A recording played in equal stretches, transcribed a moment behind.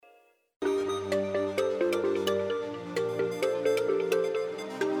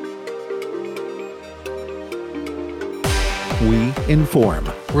we inform.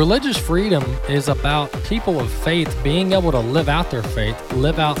 Religious freedom is about people of faith being able to live out their faith,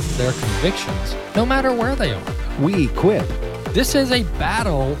 live out their convictions, no matter where they are. We equip. This is a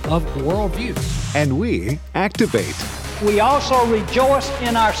battle of worldviews. And we activate. We also rejoice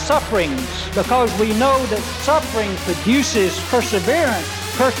in our sufferings because we know that suffering produces perseverance,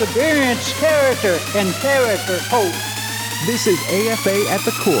 perseverance, character, and character, hope. This is AFA at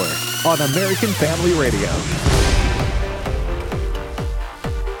the Core on American Family Radio.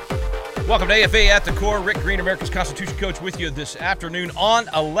 Welcome to AFA at the Core. Rick Green, America's Constitution Coach, with you this afternoon on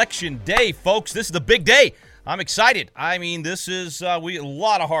Election Day, folks. This is the big day. I'm excited. I mean, this is a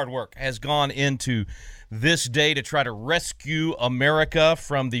lot of hard work has gone into this day to try to rescue America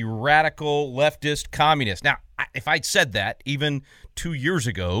from the radical leftist communists. Now, if I'd said that even 2 years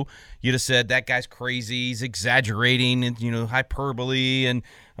ago, you'd have said that guy's crazy, he's exaggerating, and hyperbole and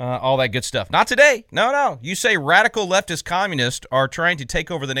all that good stuff. Not today. No. You say radical leftist communists are trying to take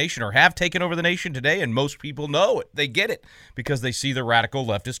over the nation or have taken over the nation today, and most people know it. They get it because they see the radical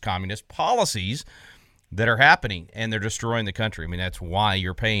leftist communist policies that are happening, and they're destroying the country. I mean, that's why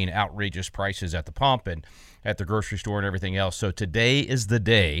you're paying outrageous prices at the pump and at the grocery store and everything else. So today is the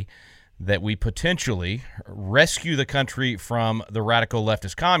day that we potentially rescue the country from the radical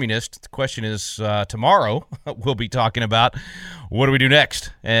leftist communists. The question is, tomorrow we'll be talking about what do we do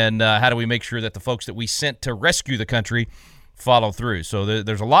next, and how do we make sure that the folks that we sent to rescue the country follow through. So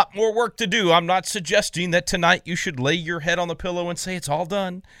there's a lot more work to do. I'm not suggesting that tonight you should lay your head on the pillow and say it's all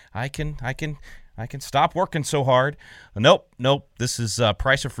done. I can stop working so hard. Nope. This is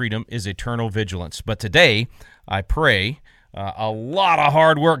price of freedom is eternal vigilance. But today, I pray a lot of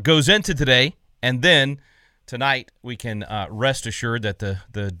hard work goes into today, and then tonight we can rest assured that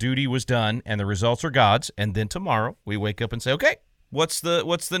the duty was done and the results are God's. And then tomorrow we wake up and say, okay, what's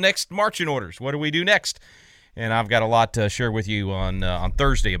the next marching orders? What do we do next? And I've got a lot to share with you on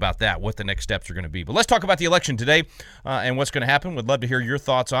Thursday about that, what the next steps are going to be. But let's talk about the election today and what's going to happen. Would love to hear your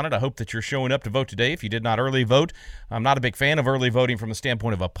thoughts on it. I hope that you're showing up to vote today. If you did not early vote, I'm not a big fan of early voting from the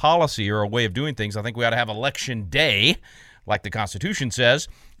standpoint of a policy or a way of doing things. I think we ought to have election day, like the Constitution says.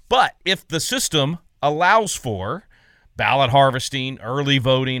 But if the system allows for ballot harvesting, early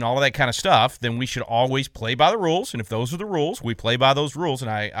voting, all of that kind of stuff, then we should always play by the rules. And if those are the rules, we play by those rules. And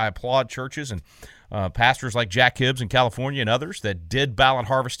I applaud churches and pastors like Jack Hibbs in California and others that did ballot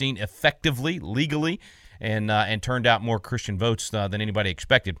harvesting effectively, legally, and turned out more Christian votes than anybody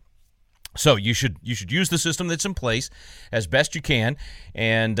expected. So you should use the system that's in place as best you can.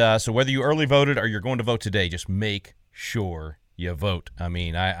 And so whether you early voted or you're going to vote today, just make sure you vote. I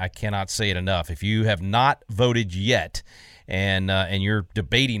mean, I cannot say it enough. If you have not voted yet, and you're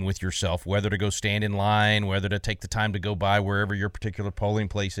debating with yourself whether to go stand in line, whether to take the time to go by wherever your particular polling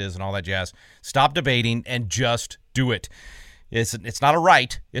place is and all that jazz, stop debating and just do it. It's not a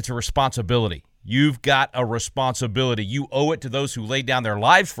right, it's a responsibility. You've got a responsibility. You owe it to those who laid down their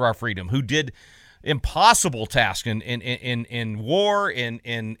lives for our freedom, who did impossible tasks in war,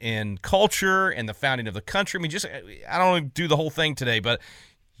 in culture, in the founding of the country. I mean, I don't want to do the whole thing today, but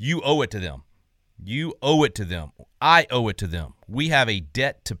you owe it to them. You owe it to them. I owe it to them. We have a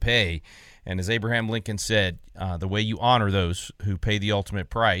debt to pay. And as Abraham Lincoln said, the way you honor those who pay the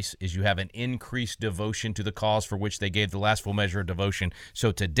ultimate price is you have an increased devotion to the cause for which they gave the last full measure of devotion.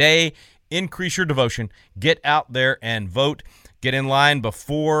 So today, increase your devotion. Get out there and vote. Get in line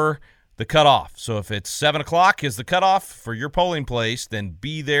before the cutoff. So if it's 7 o'clock is the cutoff for your polling place, then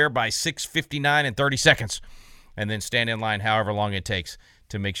be there by 6:59 and 30 seconds. And then stand in line however long it takes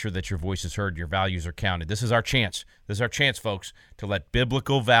to make sure that your voice is heard, your values are counted. This is our chance. This is our chance, folks, to let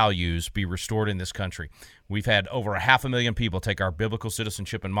biblical values be restored in this country. We've had over 500,000 people take our Biblical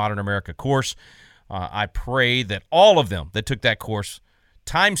Citizenship in Modern America course. I pray that all of them that took that course,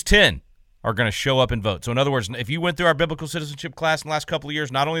 times 10, are going to show up and vote. So in other words, if you went through our Biblical Citizenship class in the last couple of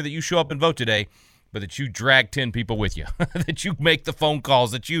years, not only that you show up and vote today, but that you drag 10 people with you, that you make the phone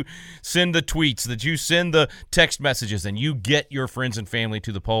calls, that you send the tweets, that you send the text messages, and you get your friends and family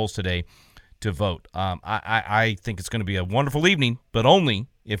to the polls today to vote. I think it's going to be a wonderful evening, but only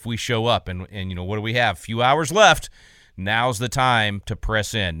if we show up. And what do we have? A few hours left. Now's the time to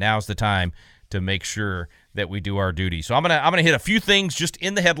press in. Now's the time to make sure that we do our duty. So I'm gonna hit a few things just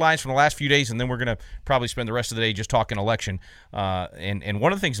in the headlines from the last few days, and then we're gonna probably spend the rest of the day just talking election. And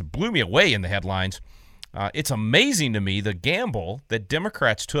one of the things that blew me away in the headlines, it's amazing to me the gamble that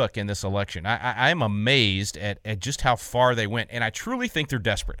Democrats took in this election. I'm amazed at just how far they went, and I truly think they're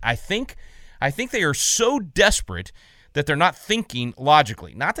desperate. I think they are so desperate that they're not thinking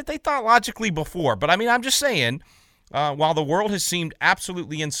logically. Not that they thought logically before, but I mean, I'm just saying, while the world has seemed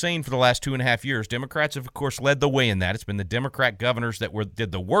absolutely insane for the last 2.5 years, Democrats have, of course, led the way in that. It's been the Democrat governors that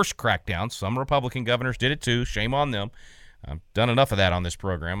did the worst crackdowns. Some Republican governors did it too. Shame on them. I've done enough of that on this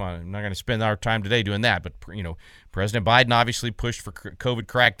program. I'm not going to spend our time today doing that. But, President Biden obviously pushed for COVID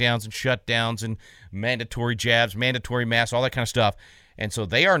crackdowns and shutdowns and mandatory jabs, mandatory masks, all that kind of stuff. And so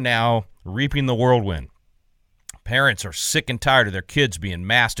they are now reaping the whirlwind. Parents are sick and tired of their kids being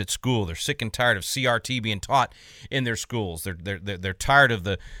masked at school. They're sick and tired of CRT being taught in their schools. They're tired of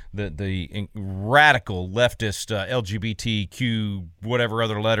the radical leftist LGBTQ whatever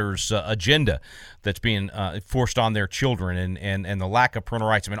other letters agenda that's being forced on their children and the lack of parental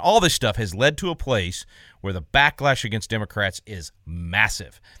rights. I mean, all this stuff has led to a place where the backlash against Democrats is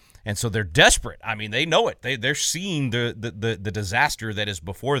massive. And so they're desperate. I mean, they know it. They're seeing the disaster that is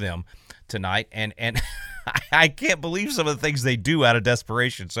before them tonight, and I can't believe some of the things they do out of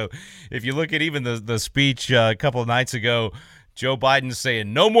desperation. So if you look at even the speech a couple of nights ago, Joe Biden's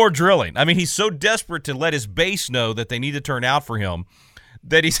saying no more drilling. I mean, he's so desperate to let his base know that they need to turn out for him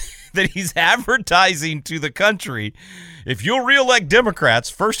that he's advertising to the country, if you'll reelect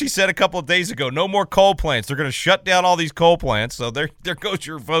Democrats, first he said a couple of days ago, no more coal plants. They're going to shut down all these coal plants. So there goes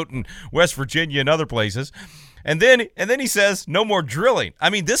your vote in West Virginia and other places. And then he says no more drilling.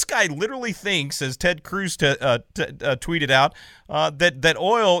 I mean, this guy literally thinks, as Ted Cruz tweeted out, that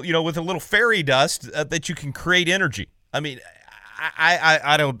oil, with a little fairy dust, that you can create energy. I mean,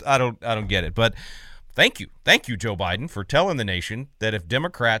 I don't get it. But thank you, Joe Biden, for telling the nation that if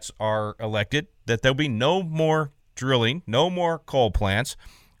Democrats are elected, that there'll be no more drilling, no more coal plants.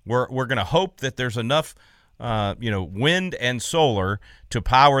 We're going to hope that there's enough, wind and solar to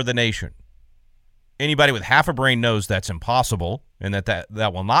power the nation. Anybody with half a brain knows that's impossible and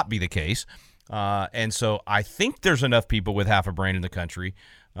that will not be the case. And so I think there's enough people with half a brain in the country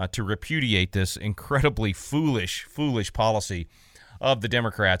to repudiate this incredibly foolish policy of the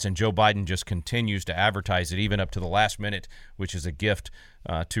Democrats. And Joe Biden just continues to advertise it even up to the last minute, which is a gift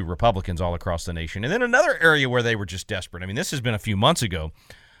to Republicans all across the nation. And then another area where they were just desperate. I mean, this has been a few months ago.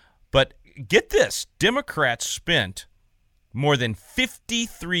 But get this, Democrats spent more than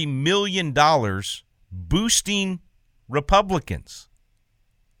 $53 million boosting Republicans.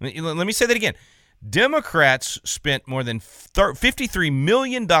 Let me say that again. Democrats spent more than $53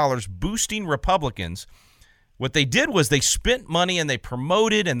 million boosting Republicans. What they did was they spent money and they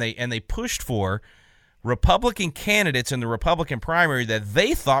promoted and they pushed for Republican candidates in the Republican primary that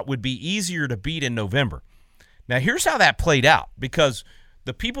they thought would be easier to beat in November. Now, here's how that played out, because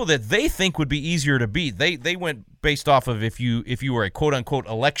the people that they think would be easier to beat, they went based off of if you were a quote-unquote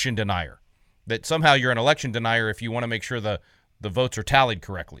election denier, that somehow you're an election denier if you want to make sure the votes are tallied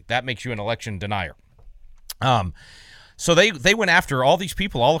correctly. That makes you an election denier. So they went after all these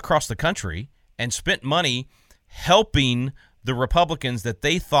people all across the country and spent money helping the Republicans that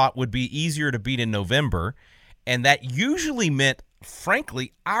they thought would be easier to beat in November, and that usually meant,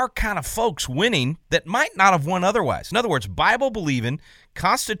 frankly, our kind of folks winning that might not have won otherwise. In other words, Bible-believing,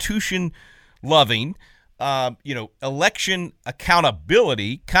 Constitution-loving, election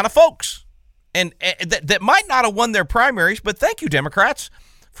accountability kind of folks. And that might not have won their primaries, but thank you, Democrats,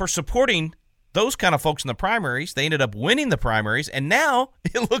 for supporting those kind of folks in the primaries. They ended up winning the primaries, and now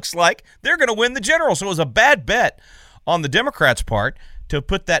it looks like they're going to win the general. So it was a bad bet on the Democrats' part to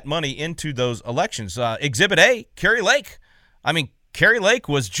put that money into those elections. Exhibit A, Kari Lake. I mean, Kari Lake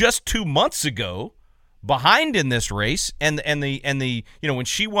was just 2 months ago behind in this race, and the when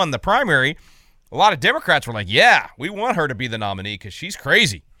she won the primary, a lot of Democrats were like, yeah, we want her to be the nominee because she's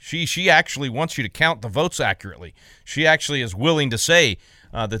crazy. She actually wants you to count the votes accurately. She actually is willing to say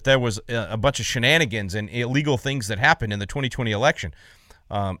that there was a bunch of shenanigans and illegal things that happened in the 2020 election.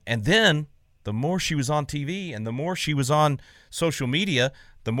 And then the more she was on TV and the more she was on social media,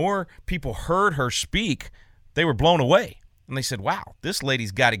 the more people heard her speak, they were blown away. And they said, wow, this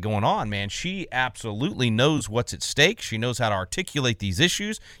lady's got it going on, man. She absolutely knows what's at stake. She knows how to articulate these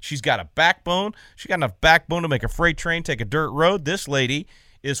issues. She's got a backbone. She got enough backbone to make a freight train take a dirt road. This lady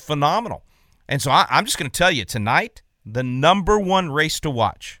is phenomenal. And so I'm just going to tell you, tonight, the number one race to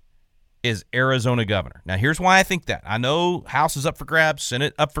watch is Arizona governor. Now, here's why I think that. I know House is up for grabs,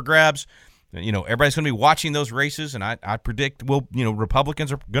 Senate up for grabs. Everybody's going to be watching those races, and I predict,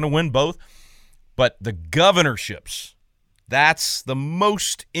 Republicans are going to win both. But the governorships, that's the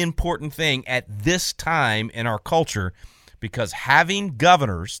most important thing at this time in our culture, because having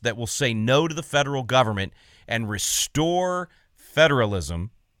governors that will say no to the federal government and restore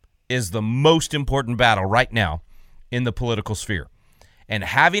federalism is the most important battle right now in the political sphere. And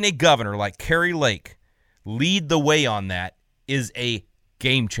having a governor like Kari Lake lead the way on that is a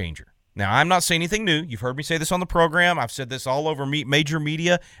game changer. Now, I'm not saying anything new. You've heard me say this on the program. I've said this all over major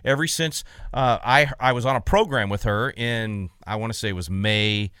media ever since I was on a program with her in, I want to say it was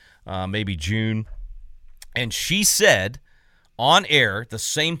May, maybe June. And she said on air the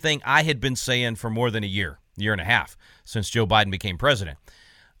same thing I had been saying for more than a year and a half since Joe Biden became president,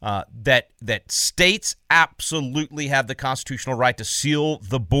 that states absolutely have the constitutional right to seal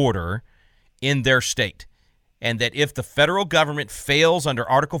the border in their state. And that if the federal government fails under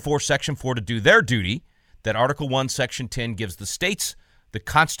Article 4, Section 4 to do their duty, that Article 1, Section 10 gives the states the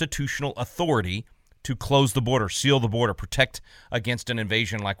constitutional authority to close the border, seal the border, protect against an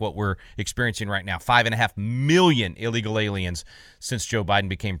invasion like what we're experiencing right now. 5.5 million illegal aliens since Joe Biden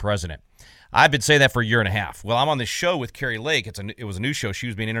became president. I've been saying that for a year and a half. Well, I'm on this show with Carrie Lake. It was a news show. She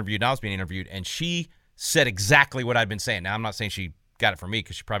was being interviewed, and I was being interviewed, and she said exactly what I've been saying. Now, I'm not saying she got it from me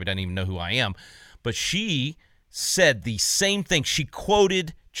because she probably doesn't even know who I am, but she said the same thing. She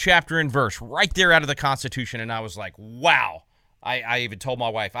quoted chapter and verse right there out of the Constitution, and I was like, wow. I even told my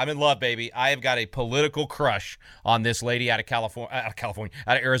wife, I'm in love, baby. I have got a political crush on this lady out of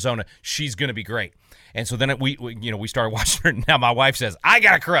Arizona. She's going to be great. And so then we started watching her, and now my wife says, I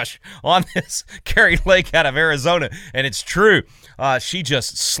got a crush on this Carrie Lake out of Arizona, and it's true. She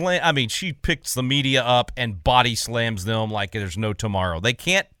just she picks the media up and body slams them like there's no tomorrow. They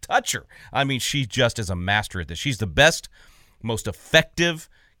can't touch her. I mean, she just is a master at this. She's the best, most effective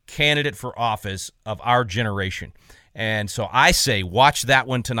candidate for office of our generation. And so I say watch that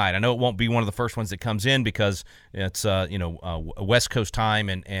one tonight. I know it won't be one of the first ones that comes in because it's West Coast time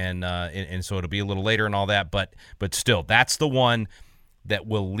and so it'll be a little later and all that. But still, that's the one that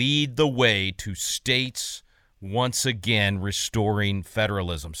will lead the way to states once again restoring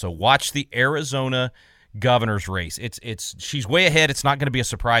federalism. So watch the Arizona governor's race. She's way ahead. It's not going to be a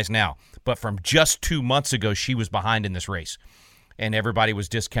surprise now. But from just 2 months ago, she was behind in this race. And everybody was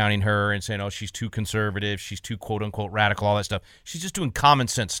discounting her and saying, oh, she's too conservative, she's too quote-unquote radical, all that stuff. She's just doing common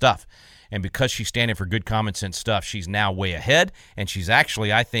sense stuff. And because she's standing for good common sense stuff, she's now way ahead. And she's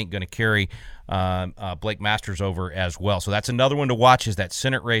actually, I think, going to carry Blake Masters over as well. So that's another one to watch is that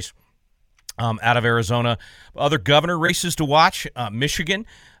Senate race out of Arizona. Other governor races to watch, Michigan.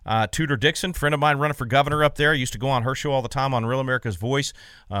 Tudor Dixon, friend of mine running for governor up there, used to go on her show all the time on Real America's Voice.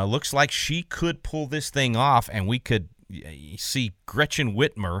 Looks like she could pull this thing off, and we could see Gretchen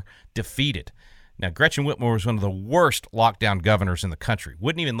Whitmer defeated. Now, Gretchen Whitmer was one of the worst lockdown governors in the country.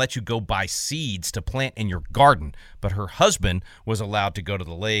 Wouldn't even let you go buy seeds to plant in your garden, but her husband was allowed to go to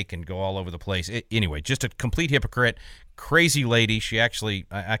the lake and go all over the place. Anyway, just a complete hypocrite, crazy lady. She actually,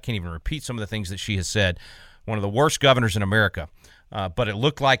 I can't even repeat some of the things that she has said. One of the worst governors in America. But it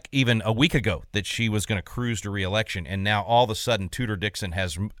looked like even a week ago that she was going to cruise to re-election, and now all of a sudden Tudor Dixon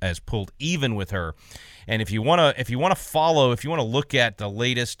has pulled even with her. And if you want to look at the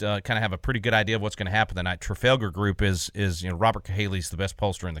latest, kind of have a pretty good idea of what's going to happen tonight, Trafalgar Group is Robert Cahaley's the best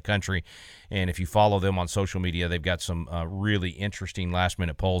pollster in the country, and if you follow them on social media, they've got some really interesting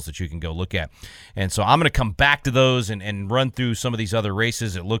last-minute polls that you can go look at. And so I'm going to come back to those and run through some of these other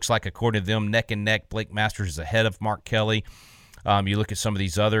races. It looks like, according to them, neck and neck, Blake Masters is ahead of Mark Kelly. You look at some of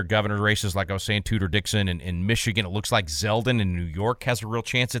these other governor races, like I was saying, Tudor Dixon in Michigan. It looks like Zeldin in New York has a real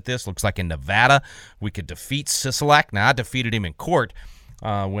chance at this. Looks like in Nevada we could defeat Sisolak. Now, I defeated him in court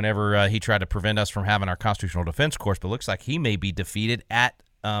whenever he tried to prevent us from having our constitutional defense course, but it looks like he may be defeated at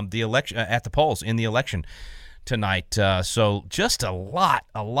the election, at the polls in the election tonight. So just a lot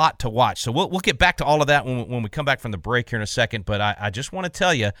to watch. So we'll get back to all of that when we come back from the break here in a second. But I just want to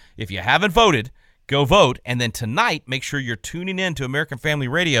tell you, if you haven't voted, go vote. And then tonight, make sure you're tuning in to American Family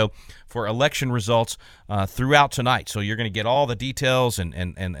Radio for election results throughout tonight. So you're going to get all the details and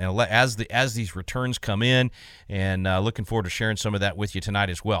as these returns come in, and looking forward to sharing some of that with you tonight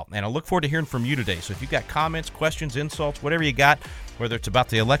as well. And I look forward to hearing from you today. So if you've got comments, questions, insults, whatever you got, whether it's about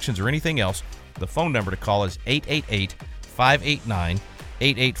the elections or anything else, the phone number to call is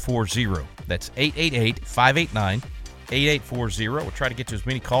 888-589-8840. That's 888-589-8840. 8840. We'll try to get to as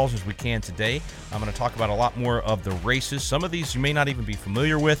many calls as we can today. I'm going to talk about a lot more of the races. Some of these you may not even be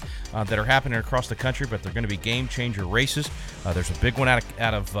familiar with that are happening across the country, but they're going to be game-changer races. There's a big one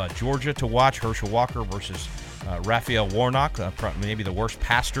out of Georgia to watch, Herschel Walker versus Raphael Warnock, maybe the worst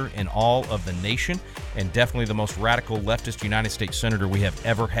pastor in all of the nation, and definitely the most radical leftist United States senator we have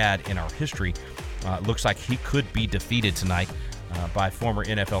ever had in our history. Looks like he could be defeated tonight by former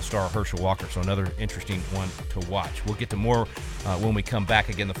NFL star Herschel Walker. So another interesting one to watch. We'll get to more when we come back.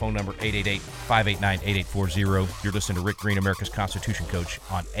 Again, the phone number 888-589-8840. You're listening to Rick Green, America's Constitution Coach,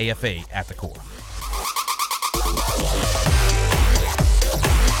 on AFA at the Core.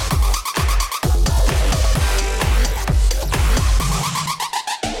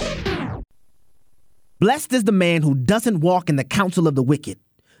 Blessed is the man who doesn't walk in the counsel of the wicked,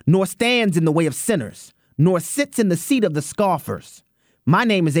 nor stands in the way of sinners, nor sits in the seat of the scoffers. My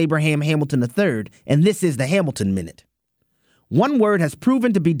name is Abraham Hamilton III, and this is the Hamilton Minute. One word has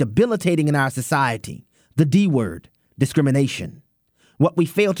proven to be debilitating in our society, the D word, discrimination. What we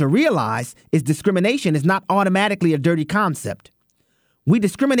fail to realize is discrimination is not automatically a dirty concept. We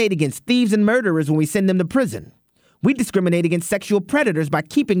discriminate against thieves and murderers when we send them to prison. We discriminate against sexual predators by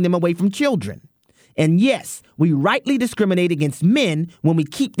keeping them away from children. And yes, we rightly discriminate against men when we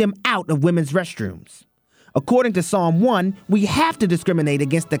keep them out of women's restrooms. According to Psalm 1, we have to discriminate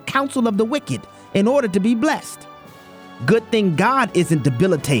against the counsel of the wicked in order to be blessed. Good thing God isn't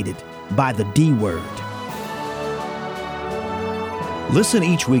debilitated by the D word. Listen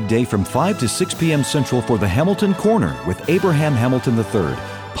each weekday from 5 to 6 p.m. Central for the Hamilton Corner with Abraham Hamilton III,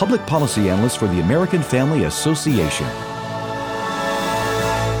 Public Policy Analyst for the American Family Association.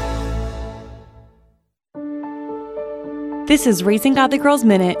 This is Raising Godly Girls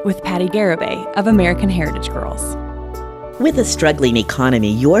Minute with Patty Garibay of American Heritage Girls. With a struggling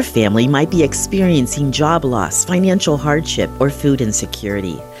economy, your family might be experiencing job loss, financial hardship, or food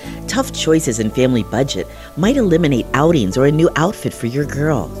insecurity. Tough choices in family budget might eliminate outings or a new outfit for your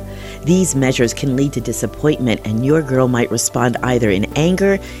girl. These measures can lead to disappointment, and your girl might respond either in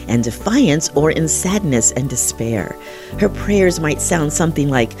anger and defiance or in sadness and despair. Her prayers might sound something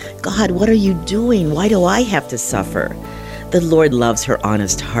like, "God, what are you doing? Why do I have to suffer?" The Lord loves her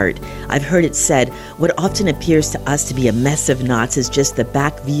honest heart. I've heard it said, what often appears to us to be a mess of knots is just the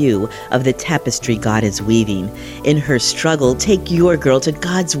back view of the tapestry God is weaving. In her struggle, take your girl to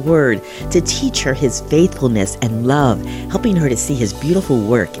God's Word to teach her His faithfulness and love, helping her to see His beautiful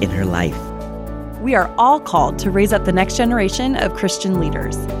work in her life. We are all called to raise up the next generation of Christian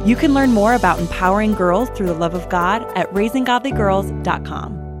leaders. You can learn more about empowering girls through the love of God at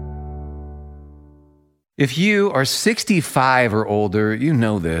raisinggodlygirls.com. If you are 65 or older, you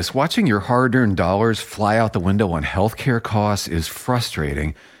know this. Watching your hard-earned dollars fly out the window on healthcare costs is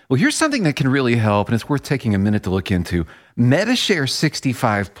frustrating. Well, here's something that can really help, and it's worth taking a minute to look into. Medi-Share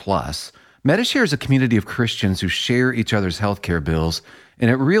 65 Plus. Medi-Share is a community of Christians who share each other's healthcare bills, and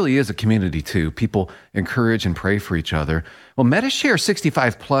it really is a community too. People encourage and pray for each other. Well, Medi-Share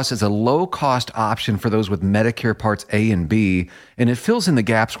 65 Plus is a low-cost option for those with Medicare Parts A and B, and it fills in the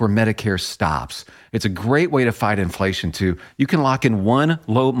gaps where Medicare stops. It's a great way to fight inflation too. You can lock in one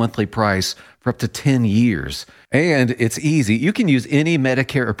low monthly price for up to 10 years. And it's easy. You can use any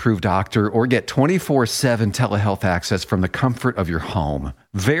Medicare-approved doctor or get 24/7 telehealth access from the comfort of your home.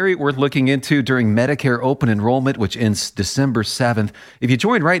 Very worth looking into during Medicare open enrollment, which ends December 7th. If you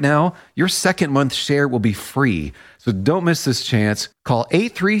join right now, your second month share will be free. So don't miss this chance. Call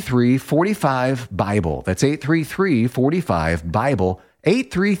 833-45-BIBLE. That's 833-45-BIBLE.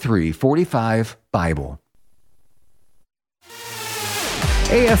 833-45-BIBLE.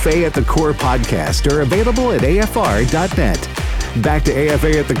 AFA at the Core podcast are available at afr.net. Back to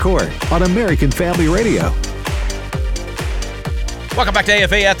AFA at the Core on American Family Radio. Welcome back to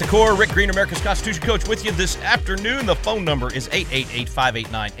AFA at the Core. Rick Green, America's Constitution Coach, with you this afternoon. The phone number is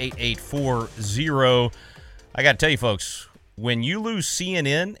 888-589-8840. I got to tell you, folks, when you lose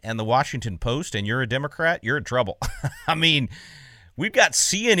CNN and the Washington Post and you're a Democrat, you're in trouble. I mean, we've got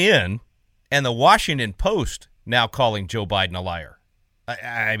CNN and the Washington Post now calling Joe Biden a liar.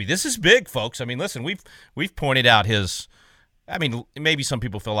 I mean, this is big, folks. I mean, listen, we've pointed out his. I mean, maybe some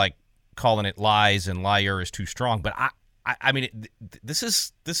people feel like calling it lies and liar is too strong, but I mean, this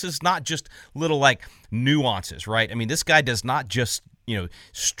is not just little like nuances, right? I mean, this guy does not just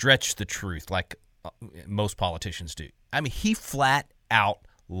stretch the truth like most politicians do. I mean, he flat out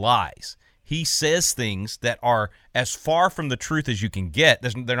lies. He says things that are as far from the truth as you can get.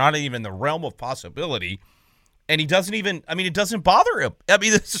 They're not even in the realm of possibility. And he doesn't even, I mean, it doesn't bother him. I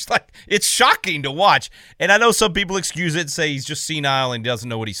mean, it's just like, it's shocking to watch. And I know some people excuse it and say he's just senile and doesn't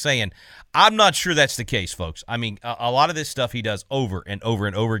know what he's saying. I'm not sure that's the case, folks. I mean, a lot of this stuff he does over and over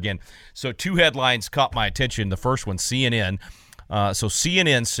and over again. So two headlines caught my attention. The first one, CNN. So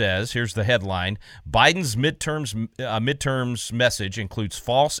CNN says, here's the headline, Biden's midterms message includes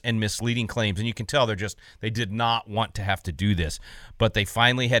false and misleading claims. And you can tell they did not want to have to do this. But they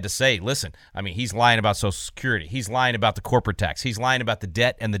finally had to say, listen, I mean, he's lying about Social Security. He's lying about the corporate tax. He's lying about the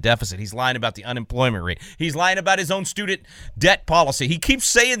debt and the deficit. He's lying about the unemployment rate. He's lying about his own student debt policy. He keeps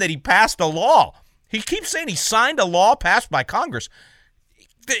saying that he passed a law. He keeps saying he signed a law passed by Congress.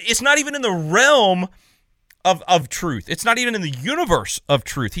 It's not even in the realm of truth. It's not even in the universe of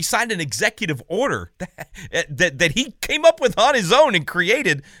truth. He signed an executive order that he came up with on his own and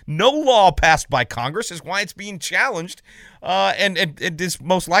created. No law passed by Congress is why it's being challenged, and it is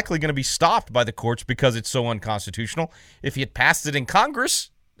most likely going to be stopped by the courts because it's so unconstitutional. If he had passed it in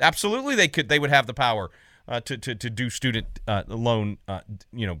Congress, absolutely they would have the power to do student loan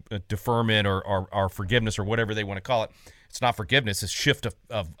deferment or forgiveness or whatever they want to call it. It's not forgiveness, it's shift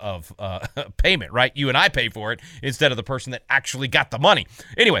of payment, right? You and I pay for it instead of the person that actually got the money.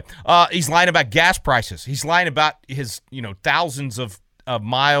 Anyway, he's lying about gas prices. He's lying about his, thousands of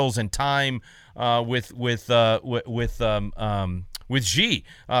miles and time with Xi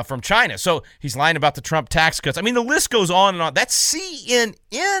from China. So he's lying about the Trump tax cuts. I mean, the list goes on and on. That's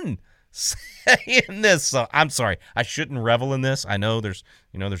CNN saying this. So I'm sorry, I shouldn't revel in this. I know there's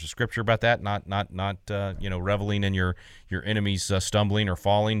a scripture about that, not reveling in your enemies stumbling or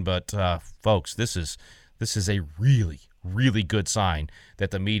falling. But folks, this is a really, really good sign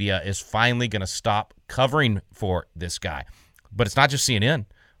that the media is finally going to stop covering for this guy. But it's not just CNN.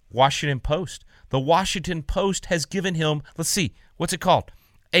 Washington Post. The Washington Post has given him, let's see, what's it called?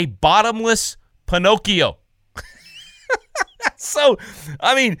 A bottomless Pinocchio. So,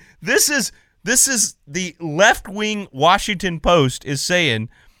 I mean, this is the left-wing Washington Post is saying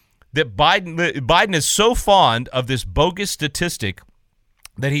that Biden is so fond of this bogus statistic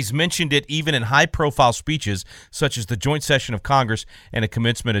that he's mentioned it even in high-profile speeches such as the joint session of Congress and a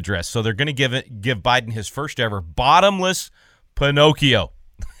commencement address. So they're going to give Biden his first ever bottomless Pinocchio.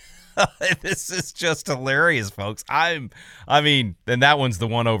 This is just hilarious, folks. I mean, and that one's the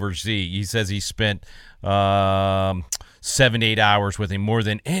one over Xi. He says he spent 7 to 8 hours with him more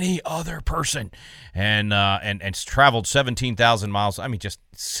than any other person, and traveled 17,000 miles. I mean, just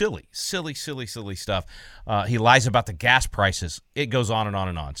silly stuff. He lies about the gas prices. It goes on and on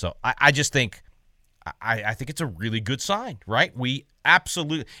and on. So I just think I think it's a really good sign, right? We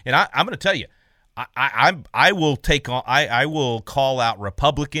absolutely, and I'm going to tell you, I will call out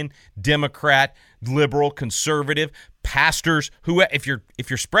Republican, Democrat, liberal, conservative, pastors who, if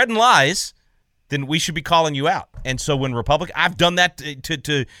you're spreading lies, then we should be calling you out. And so when I've done that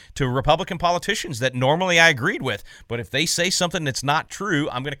to Republican politicians that normally I agreed with, but if they say something that's not true,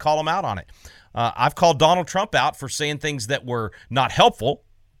 I'm going to call them out on it. I've called Donald Trump out for saying things that were not helpful.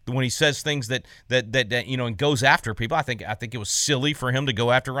 When he says things that and goes after people, I think it was silly for him to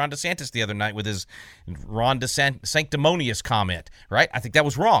go after Ron DeSantis the other night with his Ron DeSantis sanctimonious comment, right? I think that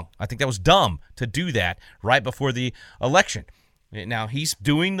was wrong. I think that was dumb to do that right before the election. Now, he's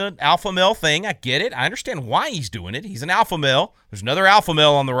doing the alpha male thing. I get it. I understand why he's doing it. He's an alpha male. There's another alpha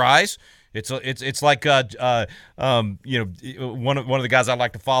male on the rise. It's like one of the guys I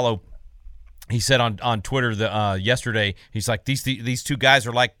like to follow. He said on Twitter yesterday, he's like, these two guys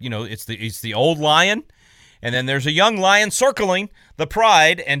are like, it's the old lion, and then there's a young lion circling the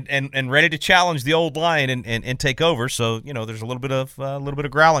pride and ready to challenge the old lion and take over. So there's a little bit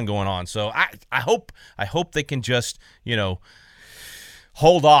of growling going on. So I hope they can just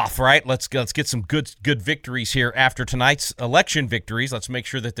hold off, right? Let's get some good victories here after tonight's election victories. Let's make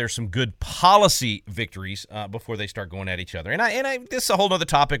sure that there's some good policy victories before they start going at each other. And I this is a whole other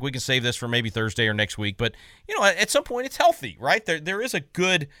topic. We can save this for maybe Thursday or next week. But at some point, it's healthy, right? There is a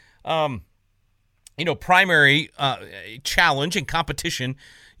good primary challenge and competition.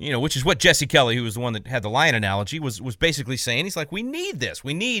 Which is what Jesse Kelly, who was the one that had the lion analogy, was basically saying. He's like, we need this.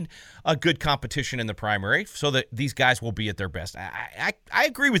 We need a good competition in the primary so that these guys will be at their best. I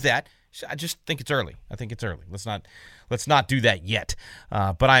agree with that. I just think it's early. Let's not do that yet.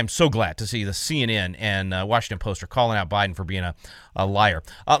 But I am so glad to see the CNN and Washington Post are calling out Biden for being a liar.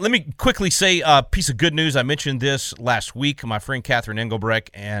 Let me quickly say a piece of good news. I mentioned this last week. My friend Catherine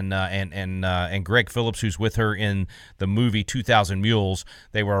Engelbrecht and Greg Phillips, who's with her in the movie 2000 Mules,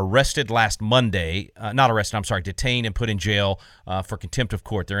 they were arrested last Monday. Detained and put in jail for contempt of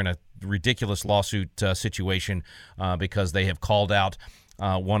court. They're in a ridiculous lawsuit situation because they have called out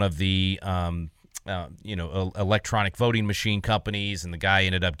one of the electronic voting machine companies, and the guy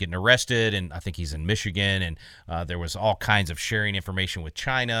ended up getting arrested, and I think he's in Michigan, and there was all kinds of sharing information with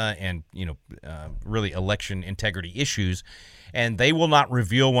China and really election integrity issues, and they will not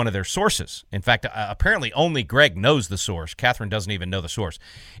reveal one of their sources. In fact, apparently only Greg knows the source. Catherine doesn't even know the source.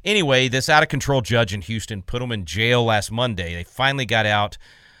 Anyway, this out-of-control judge in Houston put him in jail last Monday. They finally got out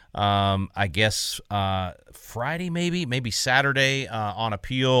I guess Friday, maybe Saturday on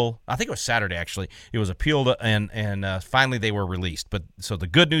appeal. I think it was Saturday, actually. It was appealed, and finally they were released. But so the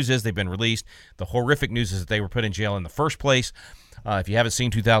good news is they've been released. The horrific news is that they were put in jail in the first place. If you haven't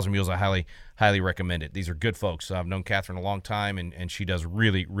seen 2,000 Mules, I highly recommend it. These are good folks. I've known Catherine a long time, and she does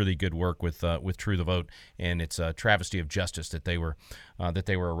really, really good work with True the Vote, and it's a travesty of justice that they were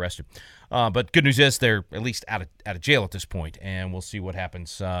arrested. But good news is they're at least out of jail at this point, and we'll see what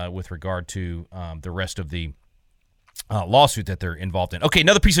happens with regard to the rest of the lawsuit that they're involved in. Okay,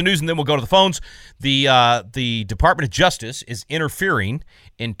 another piece of news, and then we'll go to the phones. The Department of Justice is interfering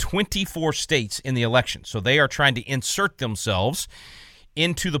in 24 states in the election, so they are trying to insert themselves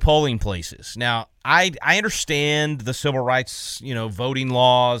into the polling places. Now, I understand the civil rights, voting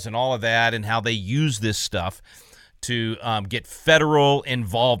laws and all of that, and how they use this stuff to get federal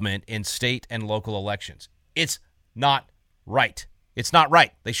involvement in state and local elections. It's not right. It's not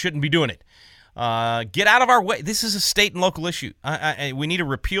right. They shouldn't be doing it. Get out of our way. This is a state and local issue. We need to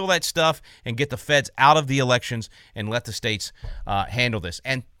repeal that stuff and get the feds out of the elections and let the states handle this.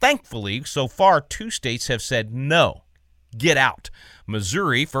 And thankfully, so far, 2 states have said no. Get out.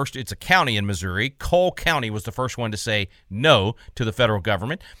 Missouri, first, it's a county in Missouri. Cole County was the first one to say no to the federal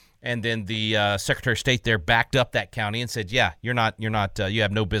government. And then the Secretary of State there backed up that county and said, yeah, you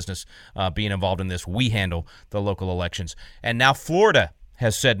have no business being involved in this. We handle the local elections. And now Florida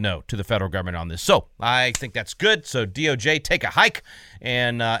has said no to the federal government on this. So I think that's good. So DOJ, take a hike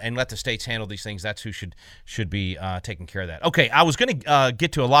and let the states handle these things. That's who should be taking care of that. Okay, I was going to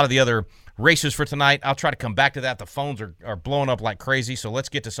get to a lot of the other races for tonight. I'll try to come back to that. The phones are blowing up like crazy, so let's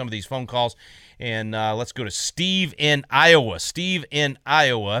get to some of these phone calls, and let's go to Steve in Iowa. Steve in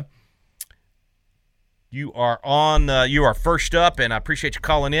Iowa, you are on. You are first up, and I appreciate you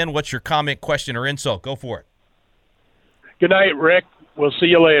calling in. What's your comment, question, or insult? Go for it. Good night, Rick. We'll see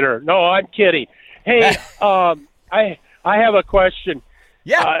you later. No, I'm kidding. Hey, I have a question.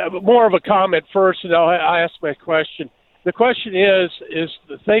 Yeah. More of a comment first, and I'll ask my question. The question is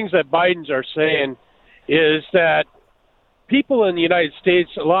the things that Biden's are saying is that people in the United States,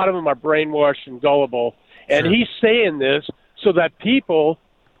 a lot of them are brainwashed and gullible, and he's saying this so that people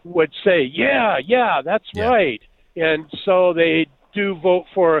would say, yeah, that's right. And so they do vote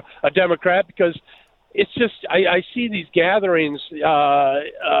for a Democrat because it's just I see these gatherings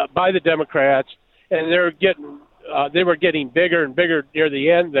by the Democrats, and they were getting bigger and bigger near the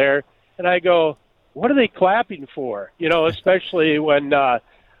end there, and I go, what are they clapping for? Especially when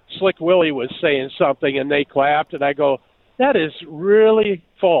Slick Willie was saying something and they clapped, and I go, that is really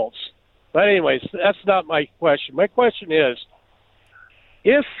false. But anyways, that's not my question. My question is,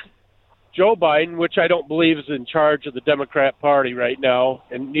 if Joe Biden, which I don't believe is in charge of the Democrat Party right now,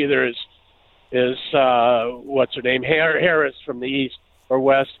 and neither is what's her name, Harris from the East or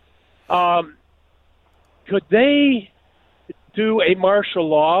West, could they do a martial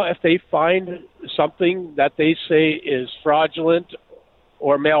law if they find something that they say is fraudulent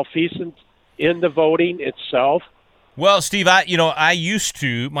or malfeasant in the voting itself? Well, Steve, I used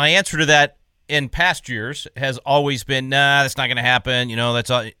to. My answer to that in past years has always been, nah, that's not going to happen. That's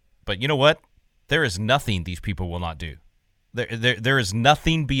all. But you know what? There is nothing these people will not do. There is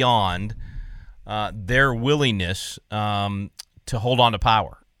nothing beyond their willingness to hold on to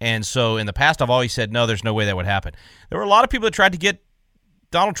power. And so in the past, I've always said, no, there's no way that would happen. There were a lot of people that tried to get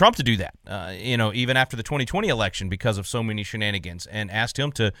Donald Trump to do that, even after the 2020 election because of so many shenanigans, and asked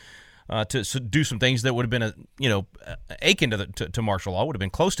him to do some things that would have been akin to martial law, would have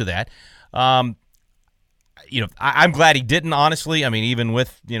been close to that. I'm glad he didn't, honestly. I mean, even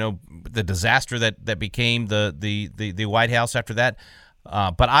with, the disaster that became the White House after that.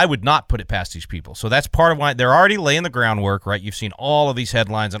 But I would not put it past these people. So that's part of why they're already laying the groundwork, right? You've seen all of these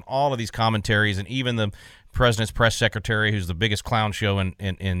headlines and all of these commentaries, and even the president's press secretary, who's the biggest clown show in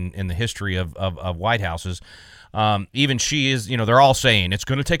the history of White Houses. Even she is, they're all saying it's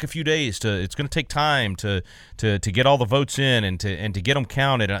going to take a few days it's going to take time to get all the votes in and to get them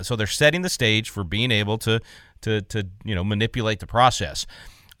counted. So they're setting the stage for being able to manipulate the process.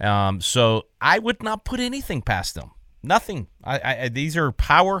 So I would not put anything past them. Nothing. These are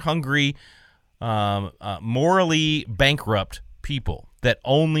power-hungry, morally bankrupt people that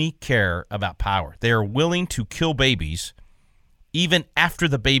only care about power. They are willing to kill babies even after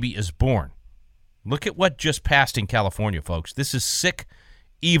the baby is born. Look at what just passed in California, folks. This is sick,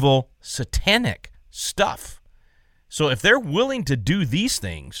 evil, satanic stuff. So if they're willing to do these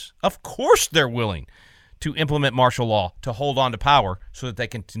things, of course they're willing to implement martial law, to hold on to power so that they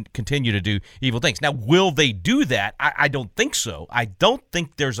can continue to do evil things. Now, will they do that? I don't think so. I don't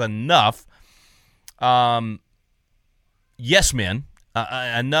think there's enough yes men,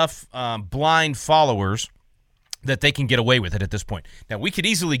 enough blind followers that they can get away with it at this point. Now, we could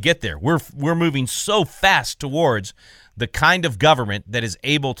easily get there. We're moving so fast towards the kind of government that is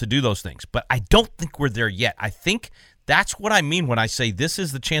able to do those things. But I don't think we're there yet. I think That's what I mean when I say this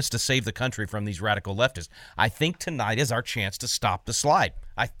is the chance to save the country from these radical leftists. I think tonight is our chance to stop the slide.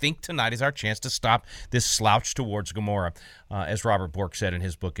 I think tonight is our chance to stop this slouch towards Gomorrah, as Robert Bork said in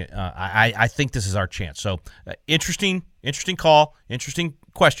his book. I think this is our chance. So interesting call, interesting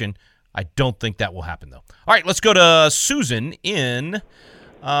question. I don't think that will happen, though. All right, let's go to Susan in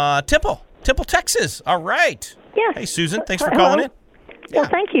Temple, Texas. All right. Yes. Hey, Susan, thanks for calling in. Well,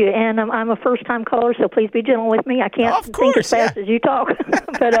 thank you, and I'm a first-time caller, so please be gentle with me. I can't think as fast as you talk,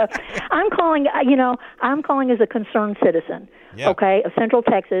 but I'm calling. I'm calling as a concerned citizen, okay, of Central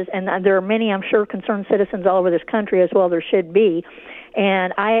Texas, and there are many, I'm sure, concerned citizens all over this country as well. There should be,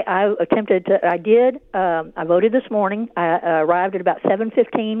 and I attempted to. I voted this morning. I arrived at about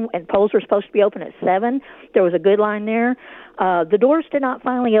 7:15, and polls were supposed to be open at 7. There was a good line there. The doors did not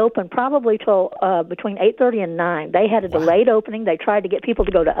finally open probably till between 8:30 and 9. They had a delayed opening. They tried to get people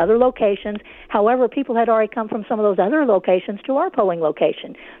to go to other locations. However, people had already come from some of those other locations to our polling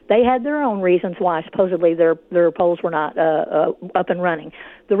location. They had their own reasons why supposedly their polls were not up and running.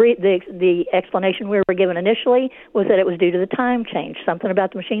 The explanation we were given initially was that it was due to the time change. Something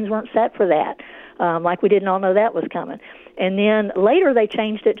about the machines weren't set for that. Like we didn't all know that was coming. And then later they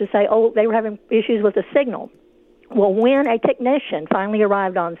changed it to say, they were having issues with the signal. Well, when a technician finally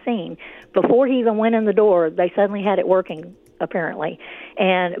arrived on scene, before he even went in the door, they suddenly had it working, apparently.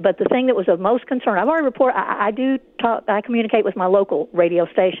 But the thing that was of most concern, I've already reported. I communicate with my local radio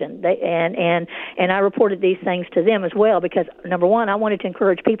station, and I reported these things to them as well because number one, I wanted to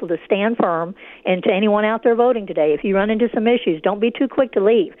encourage people to stand firm, and to anyone out there voting today, if you run into some issues, don't be too quick to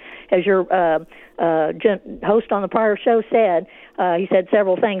leave. As your host on the prior show said, he said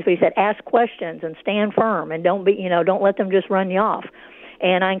several things, but he said ask questions and stand firm, and don't let them just run you off.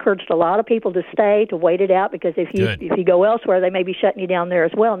 And I encouraged a lot of people to stay, to wait it out, because if you go elsewhere, they may be shutting you down there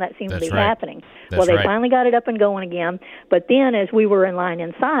as well, and that seems to be happening. Well, they finally got it up and going again. But then as we were in line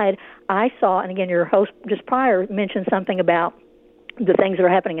inside, I saw, and again, your host just prior mentioned something about the things that are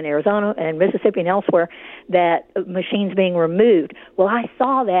happening in Arizona and Mississippi and elsewhere, that machines being removed. Well, I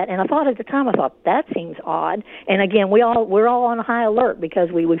saw that, and I thought at the time, that seems odd. And again, we're all on high alert because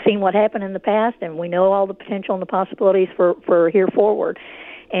we've seen what happened in the past, and we know all the potential and the possibilities for here forward.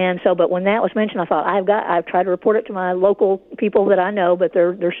 And so, but when that was mentioned, I thought I've tried to report it to my local people that I know, but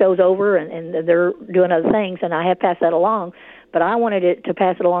their show's over and they're doing other things, and I have passed that along. But I wanted to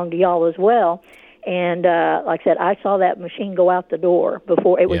pass it along to y'all as well. And like I said, I saw that machine go out the door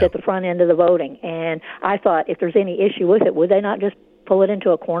before it was at the front end of the voting. And I thought, if there's any issue with it, would they not just pull it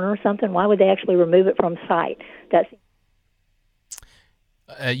into a corner or something? Why would they actually remove it from sight?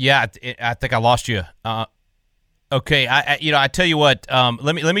 I think I lost you. Okay, I tell you what.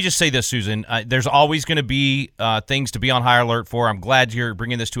 Let me just say this, Susan. There's always going to be things to be on high alert for. I'm glad you're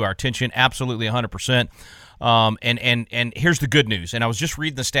bringing this to our attention. Absolutely, 100%. And here's the good news. And I was just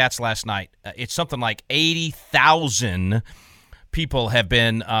reading the stats last night. It's something like 80,000 people have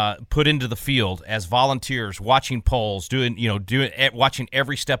been put into the field as volunteers, watching polls, watching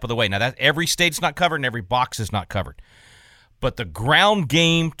every step of the way. Now, that every state's not covered and every box is not covered. But the ground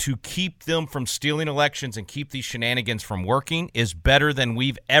game to keep them from stealing elections and keep these shenanigans from working is better than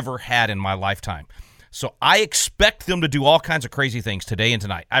we've ever had in my lifetime. So I expect them to do all kinds of crazy things today and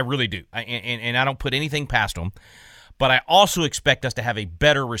tonight. I really do. And I don't put anything past them. But I also expect us to have a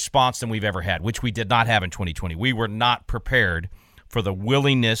better response than we've ever had, which we did not have in 2020. We were not prepared for the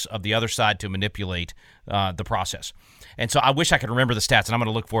willingness of the other side to manipulate the process. And so I wish I could remember the stats, and I'm going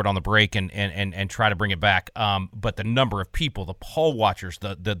to look for it on the break and try to bring it back. But the number of people, the poll watchers,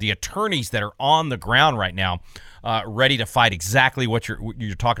 the attorneys that are on the ground right now, ready to fight exactly what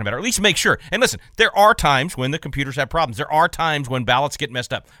you're talking about, or at least make sure. And listen, there are times when the computers have problems. There are times when ballots get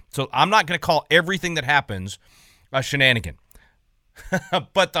messed up. So I'm not going to call everything that happens a shenanigan.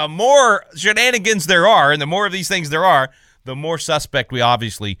 But the more shenanigans there are, and the more of these things there are, the more suspect we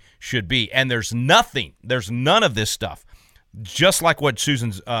obviously should be. And there's none of this stuff, just like what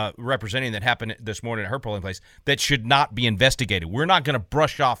Susan's representing that happened this morning at her polling place, that should not be investigated. We're not going to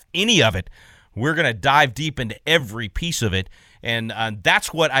brush off any of it. We're going to dive deep into every piece of it. And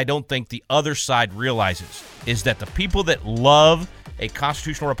that's what I don't think the other side realizes, is that the people that love a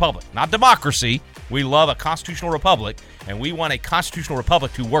constitutional republic, not democracy, we love a constitutional republic, and we want a constitutional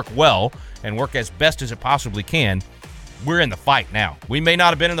republic to work well and work as best as it possibly can. We're in the fight now. We may not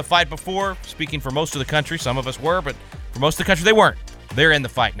have been in the fight before, speaking for most of the country. Some of us were, but for most of the country, they weren't. They're in the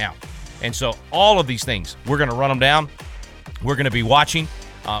fight now. And so all of these things, we're going to run them down. We're going to be watching.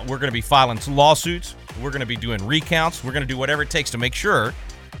 We're going to be filing lawsuits. We're going to be doing recounts. We're going to do whatever it takes to make sure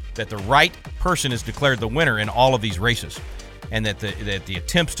that the right person is declared the winner in all of these races. and that the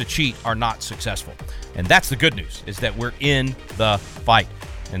attempts to cheat are not successful. And that's the good news, is that we're in the fight.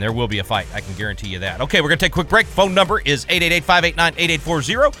 And there will be a fight. I can guarantee you that. Okay, we're going to take a quick break. Phone number is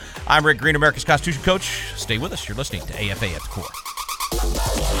 888-589-8840. I'm Rick Green, America's Constitution Coach. Stay with us. You're listening to AFA at the Core.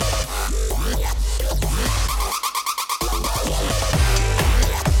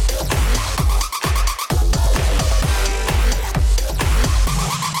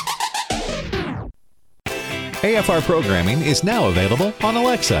 AFR programming is now available on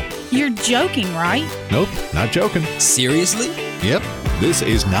Alexa. You're joking, right? Nope, not joking. Seriously? Yep, this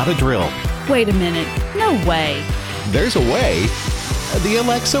is not a drill. Wait a minute. No way. There's a way, the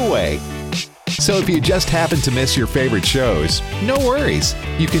Alexa way. So if you just happen to miss your favorite shows, no worries.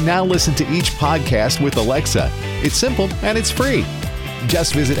 You can now listen to each podcast with Alexa. It's simple and it's free.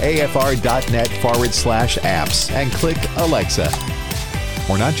 Just visit afr.net/apps and click Alexa.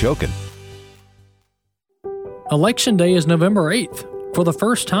 We're not joking. Election Day is November 8th. For the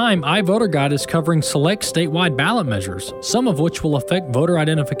first time, iVoterGuide is covering select statewide ballot measures, some of which will affect voter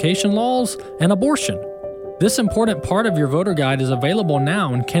identification laws and abortion. This important part of your voter guide is available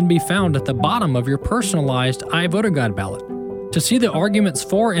now and can be found at the bottom of your personalized iVoterGuide ballot. To see the arguments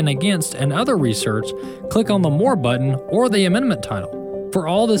for and against and other research, click on the More button or the amendment title. For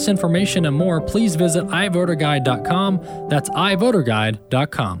all this information and more, please visit iVoterGuide.com. That's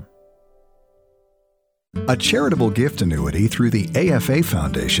iVoterGuide.com. A charitable gift annuity through the AFA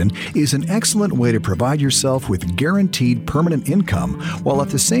Foundation is an excellent way to provide yourself with guaranteed permanent income while at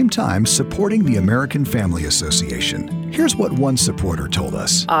the same time supporting the American Family Association. Here's what one supporter told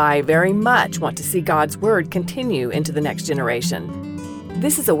us. I very much want to see God's Word continue into the next generation.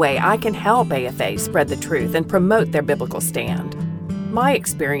 This is a way I can help AFA spread the truth and promote their biblical stand. My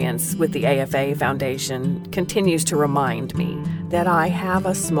experience with the AFA Foundation continues to remind me that I have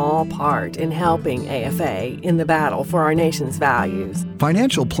a small part in helping AFA in the battle for our nation's values.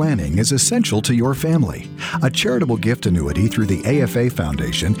 Financial planning is essential to your family. A charitable gift annuity through the AFA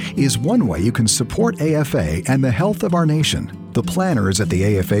Foundation is one way you can support AFA and the health of our nation. The planners at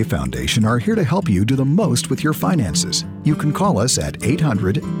the AFA Foundation are here to help you do the most with your finances. You can call us at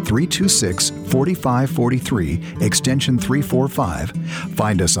 800-326-4543, extension 345.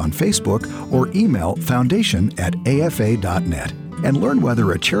 Find us on Facebook or email foundation@afa.net and learn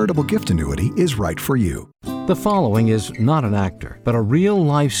whether a charitable gift annuity is right for you. The following is not an actor, but a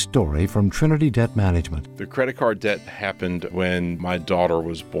real-life story from Trinity Debt Management. The credit card debt happened when my daughter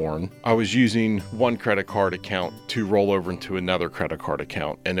was born. I was using one credit card account to roll over into another credit card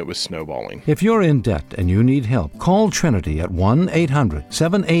account, and it was snowballing. If you're in debt and you need help, call Trinity at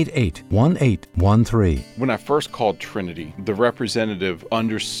 1-800-788-1813. When I first called Trinity, the representative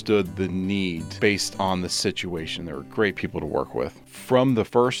understood the need based on the situation. They were great people to work with. From the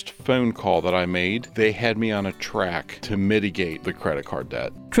first phone call that I made, they had me on a track to mitigate the credit card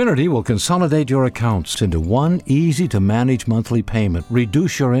debt. Trinity will consolidate your accounts into one easy-to-manage monthly payment,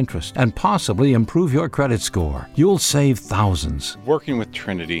 reduce your interest, and possibly improve your credit score. You'll save thousands. Working with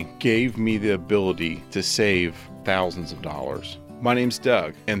Trinity gave me the ability to save thousands of dollars. My name's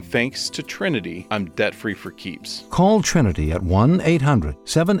Doug, and thanks to Trinity, I'm debt-free for keeps. Call Trinity at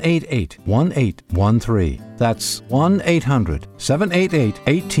 1-800-788-1813. That's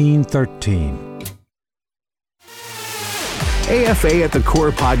 1-800-788-1813. AFA at the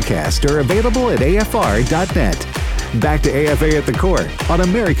Core podcast are available at afr.net. Back to AFA at the Core on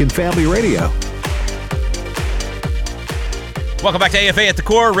American Family Radio. Welcome back to AFA at the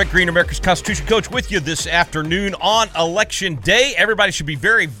Core. Rick Green, America's Constitution Coach, with you this afternoon on Election Day. Everybody should be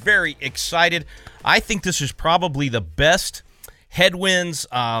very, very excited. I think this is probably the best headwinds,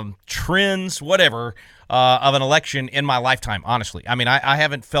 trends, whatever, of an election in my lifetime, honestly. I mean, I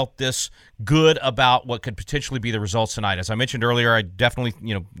haven't felt this good about what could potentially be the results tonight. As I mentioned earlier, I definitely,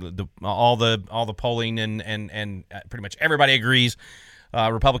 all the polling and pretty much everybody agrees.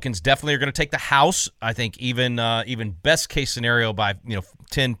 Republicans definitely are going to take the House. I think even best case scenario by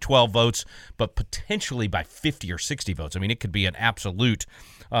 10, 12 votes, but potentially by 50 or 60 votes. I mean, it could be an absolute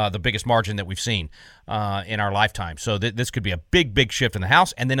the biggest margin that we've seen in our lifetime. So this could be a big, big shift in the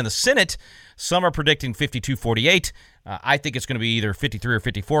House. And then in the Senate, some are predicting 52-48. I think it's going to be either 53 or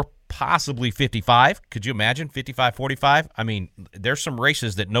 54, possibly 55. Could you imagine 55-45? I mean, there's some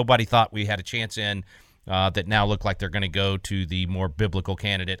races that nobody thought we had a chance in that now look like they're going to go to the more biblical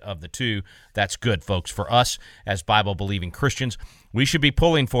candidate of the two. That's good, folks. For us as Bible-believing Christians, we should be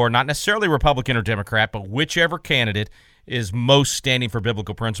pulling for not necessarily Republican or Democrat, but whichever candidate is most standing for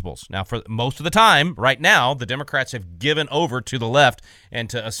biblical principles. Now, for most of the time, right now, the Democrats have given over to the left and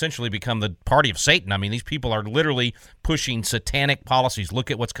to essentially become the party of Satan. I mean, these people are literally pushing satanic policies.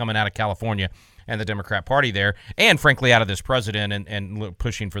 Look at what's coming out of California and the Democrat Party there, and frankly out of this president and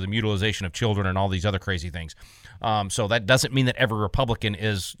pushing for the mutilization of children and all these other crazy things. So that doesn't mean that every Republican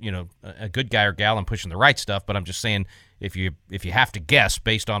is, a good guy or gal and pushing the right stuff, but I'm just saying if you have to guess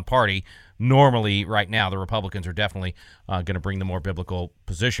based on party, normally right now the Republicans are definitely going to bring the more biblical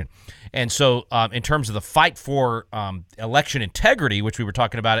position. And so in terms of the fight for election integrity, which we were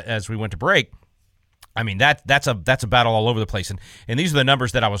talking about as we went to break, I mean, that's a battle all over the place. And these are the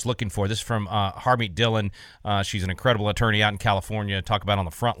numbers that I was looking for. This is from Harmeet Dillon. She's an incredible attorney out in California. Talk about on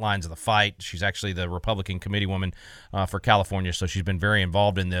the front lines of the fight. She's actually the Republican committee woman for California, so she's been very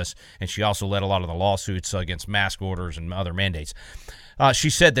involved in this. And she also led a lot of the lawsuits against mask orders and other mandates. She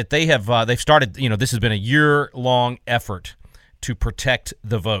said that they've started, this has been a year-long effort to protect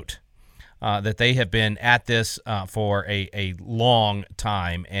the vote. That they have been at this for a long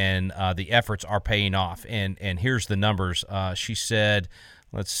time, and the efforts are paying off. And here's the numbers. She said,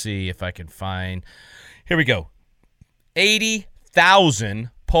 let's see if I can find. Here we go.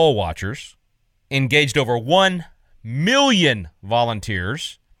 80,000 poll watchers, engaged over 1 million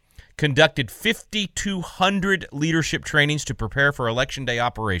volunteers, conducted 5,200 leadership trainings to prepare for Election Day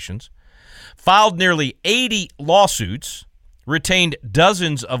operations, filed nearly 80 lawsuits, retained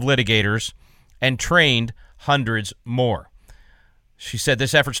dozens of litigators, and trained hundreds more. She said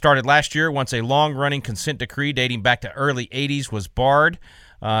this effort started last year once a long-running consent decree dating back to early 80s was barred,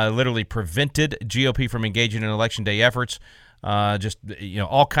 literally prevented GOP from engaging in Election Day efforts,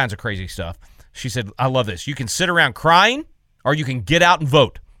 all kinds of crazy stuff. She said, I love this. You can sit around crying, or you can get out and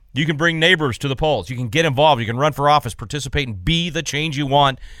vote. You can bring neighbors to the polls. You can get involved. You can run for office, participate, and be the change you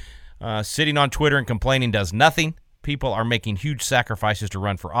want. Sitting on Twitter and complaining does nothing. People are making huge sacrifices to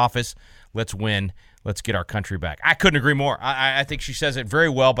run for office. Let's win. Let's get our country back. I couldn't agree more. I think she says it very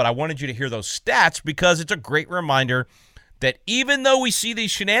well, but I wanted you to hear those stats because it's a great reminder that even though we see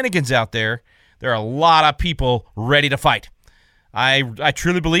these shenanigans out there, there are a lot of people ready to fight. I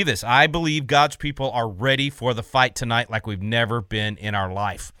truly believe this. I believe God's people are ready for the fight tonight like we've never been in our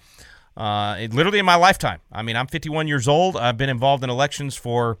life. Literally in my lifetime. I mean, I'm 51 years old. I've been involved in elections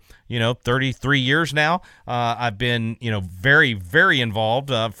for, 33 years now. I've been, very, very involved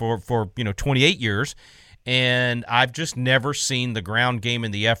for 28 years. And I've just never seen the ground game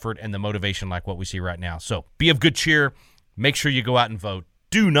and the effort and the motivation like what we see right now. So be of good cheer. Make sure you go out and vote.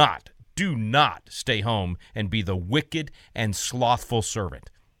 Do not stay home and be the wicked and slothful servant.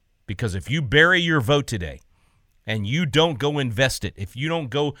 Because if you bury your vote today, and you don't go invest it, if you don't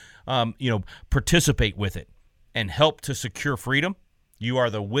go, participate with it and help to secure freedom, you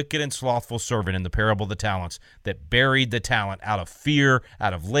are the wicked and slothful servant in the parable of the talents that buried the talent out of fear,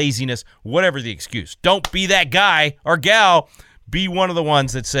 out of laziness, whatever the excuse. Don't be that guy or gal. Be one of the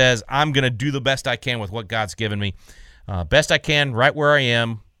ones that says, I'm going to do the best I can with what God's given me. Best I can right where I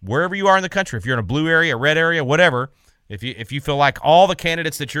am, wherever you are in the country. If you're in a blue area, red area, whatever, if you feel like all the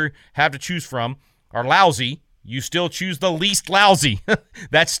candidates that you have to choose from are lousy, you still choose the least lousy.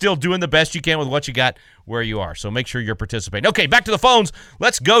 That's still doing the best you can with what you got where you are. So make sure you're participating. Okay, back to the phones.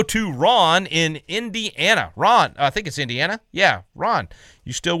 Let's go to Ron in Indiana. Ron, I think it's Indiana. Yeah, Ron,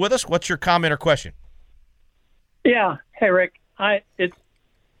 you still with us? What's your comment or question? Yeah. Hey, Rick. I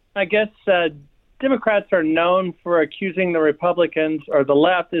guess Democrats are known for accusing the Republicans, or the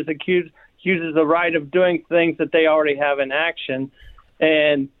left accuses the right of doing things that they already have in action.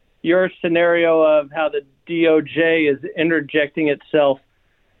 And your scenario of how the DOJ is interjecting itself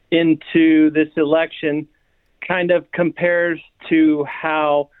into this election kind of compares to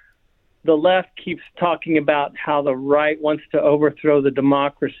how the left keeps talking about how the right wants to overthrow the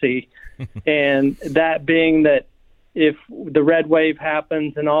democracy. And that being that if the red wave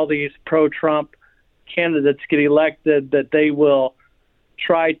happens and all these pro-Trump candidates get elected, that they will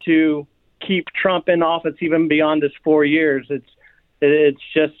try to keep Trump in office even beyond his 4 years. It's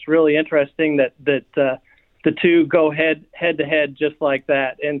just really interesting that the two go head to head just like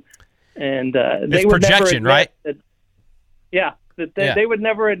that, and they would projection, never admit right? They would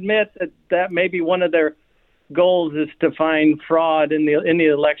never admit that maybe one of their goals is to find fraud in the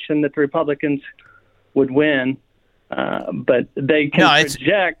election that the Republicans would win, but they can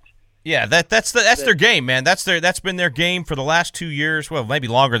project. Yeah, that's their game, man. That's been their game for the last 2 years. Well, maybe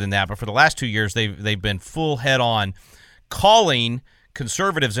longer than that, but for the last 2 years, they've been full head on, calling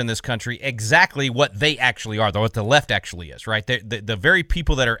conservatives in this country exactly what they actually are, what the left actually is, right? The very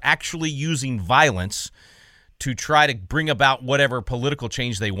people that are actually using violence to try to bring about whatever political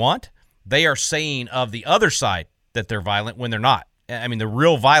change they want, they are saying of the other side that they're violent when they're not. I mean, the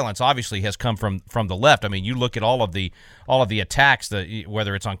real violence obviously has come from the left. I mean, you look at all of the attacks,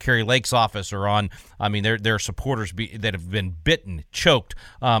 whether it's on Kari Lake's office or on, I mean, there are supporters that have been bitten, choked,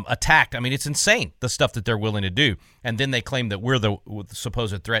 attacked. I mean, it's insane, the stuff that they're willing to do. And then they claim that we're the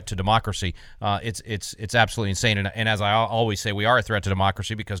supposed threat to democracy. It's absolutely insane. And as I always say, we are a threat to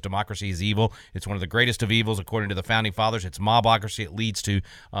democracy because democracy is evil. It's one of the greatest of evils, according to the Founding Fathers. It's mobocracy. It leads to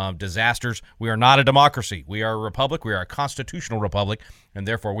disasters. We are not a democracy. We are a republic. We are a constitutional republic, and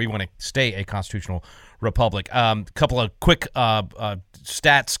therefore we want to stay a constitutional republic. Couple of quick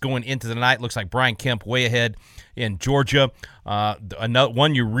stats going into the night. Looks like Brian Kemp way ahead in Georgia. Another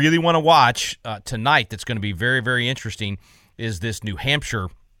one you really want to watch tonight that's going to be very, very interesting is this New Hampshire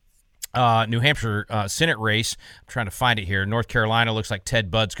Senate race. I'm trying to find it here. North Carolina looks like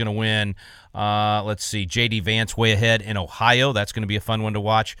Ted Budd's going to win. Let's see. J.D. Vance way ahead in Ohio. That's going to be a fun one to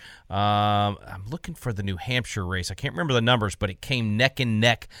watch. I'm looking for the New Hampshire race. I can't remember the numbers, but it came neck and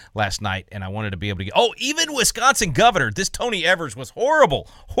neck last night, and I wanted to be able to get – oh, even Wisconsin governor. This Tony Evers was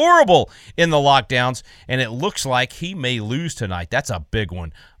horrible in the lockdowns, and it looks like he may lose tonight. That's a big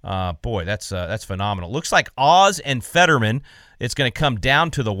one. Boy, that's phenomenal. Looks like Oz and Fetterman – it's going to come down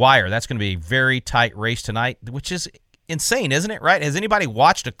to the wire. That's going to be a very tight race tonight, which is insane, isn't it, right? Has anybody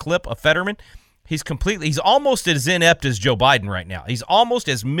watched a clip of Fetterman? He's almost as inept as Joe Biden right now. He's almost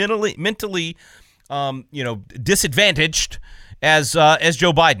as mentally disadvantaged as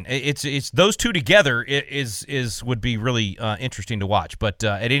Joe Biden. It's those two together would be really interesting to watch. But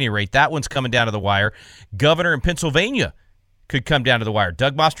at any rate, that one's coming down to the wire. Governor in Pennsylvania could come down to the wire.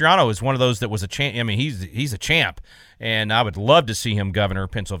 Doug Mastriano is one of those that was a champ. I mean, he's a champ, and I would love to see him governor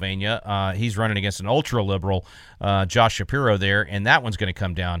of Pennsylvania. He's running against an ultra-liberal, Josh Shapiro there, and that one's going to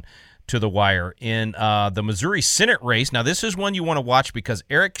come down to the wire. In the Missouri Senate race, now this is one you want to watch because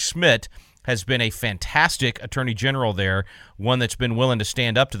Eric Schmidt has been a fantastic attorney general there, one that's been willing to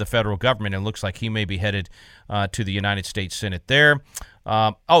stand up to the federal government, and looks like he may be headed to the United States Senate there.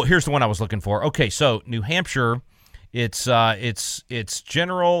 Here's the one I was looking for. Okay, so New Hampshire, it's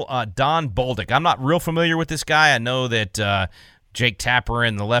General Don Bolduc. I'm not real familiar with this guy. I know that Jake Tapper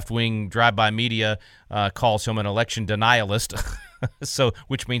and the left-wing drive-by media calls him an election denialist,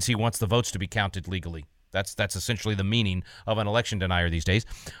 which means he wants the votes to be counted legally. That's essentially the meaning of an election denier these days.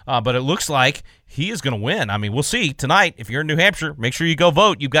 But it looks like he is going to win. I mean, we'll see tonight. If you're in New Hampshire, make sure you go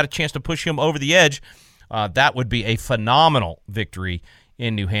vote. You've got a chance to push him over the edge. That would be a phenomenal victory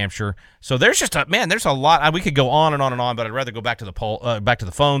in New Hampshire. So there's there's a lot. We could go on and on and on, but I'd rather go back to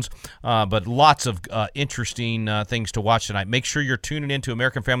the phones. But lots of interesting things to watch tonight. Make sure you're tuning into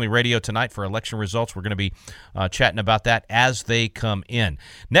American Family Radio tonight for election results. We're going to be chatting about that as they come in.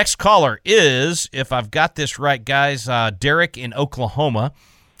 Next caller is, if I've got this right, guys, Derek in Oklahoma.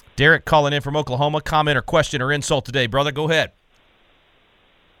 Derek calling in from Oklahoma. Comment or question or insult today, brother. Go ahead.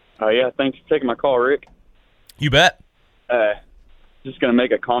 Yeah, thanks for taking my call, Rick. You bet. Just going to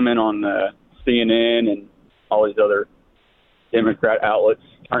make a comment on CNN and all these other Democrat outlets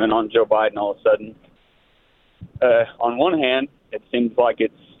turning on Joe Biden all of a sudden. On one hand, it seems like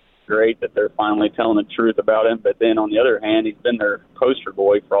it's great that they're finally telling the truth about him, but then on the other hand, he's been their poster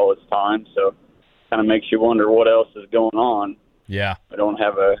boy for all this time, so kind of makes you wonder what else is going on. Yeah, I don't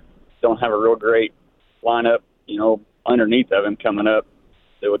have a real great lineup, underneath of him coming up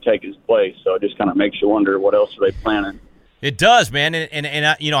that would take his place. So it just kind of makes you wonder what else are they planning. It does, man,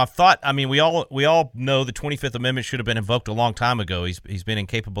 and I've thought. I mean, we all know the 25th Amendment should have been invoked a long time ago. He's been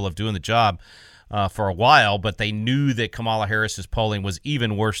incapable of doing the job for a while, but they knew that Kamala Harris's polling was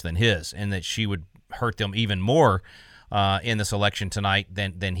even worse than his, and that she would hurt them even more in this election tonight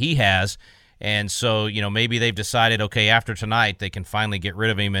than he has. And so, maybe they've decided, okay, after tonight, they can finally get rid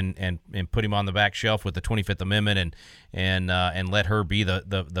of him and put him on the back shelf with the 25th Amendment and let her be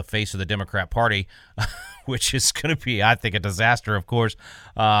the face of the Democrat Party, which is going to be, I think, a disaster, of course.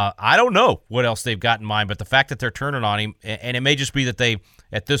 I don't know what else they've got in mind, but the fact that they're turning on him, and it may just be that they,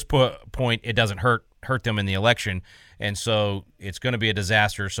 at this point, it doesn't hurt them in the election, and so it's going to be a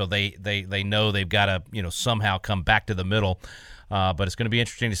disaster. So they know they've got to somehow come back to the middle. But it's going to be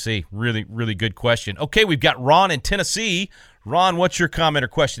interesting to see. Really, really good question. Okay, we've got Ron in Tennessee. Ron, what's your comment or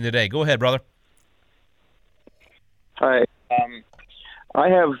question today? Go ahead, brother. Hi. I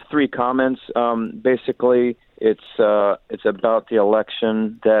have 3 comments. Basically, it's about the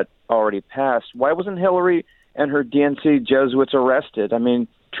election that already passed. Why wasn't Hillary and her DNC Jesuits arrested? I mean,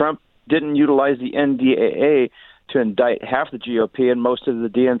 Trump didn't utilize the NDAA to indict half the GOP and most of the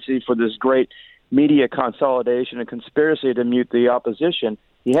DNC for this great media consolidation and conspiracy to mute the opposition.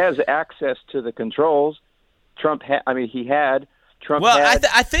 He has access to the controls. Trump, he had Trump well, had,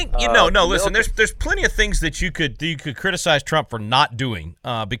 I think listen. There's plenty of things that you could criticize Trump for not doing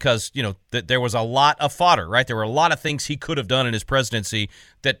because there was a lot of fodder, right? There were a lot of things he could have done in his presidency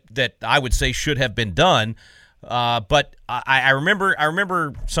that I would say should have been done. But I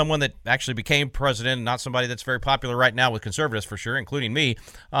remember someone that actually became president, and not somebody that's very popular right now with conservatives for sure, including me.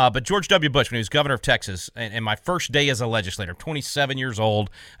 But George W. Bush, when he was governor of Texas, and my first day as a legislator, 27 years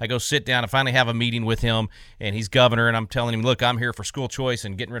old, I go sit down and finally have a meeting with him, and he's governor, and I'm telling him, look, I'm here for school choice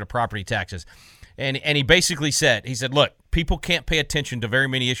and getting rid of property taxes. And he basically said, look, people can't pay attention to very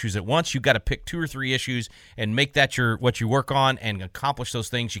many issues at once. You've got to pick 2 or 3 issues and make that what you work on and accomplish those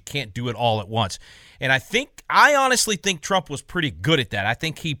things. You can't do it all at once. And I honestly think Trump was pretty good at that. I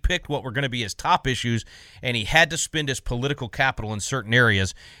think he picked what were going to be his top issues, and he had to spend his political capital in certain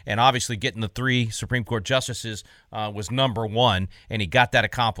areas. And obviously getting the 3 Supreme Court justices was number one, and he got that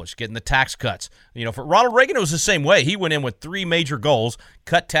accomplished. Getting the tax cuts. For Ronald Reagan, it was the same way. He went in with 3 major goals: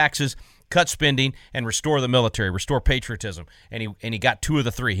 cut taxes, cut spending, and restore the military, restore patriotism. And he got 2 of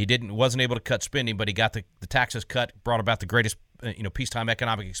the 3. He wasn't able to cut spending, but he got the taxes cut, brought about the greatest peacetime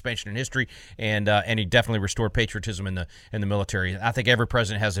economic expansion in history, and he definitely restored patriotism in the military. I think every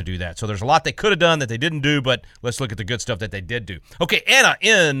president has to do that. So there's a lot they could have done that they didn't do, but let's look at the good stuff that they did do. Okay, Anna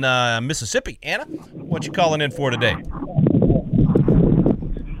in Mississippi. Anna, what you calling in for today?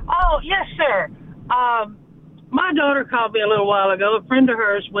 Oh, yes, sir. My daughter called me a little while ago. A friend of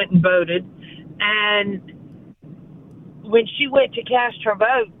hers went and voted, and when she went to cast her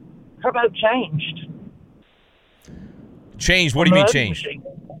vote changed. Changed? What do you mean changed?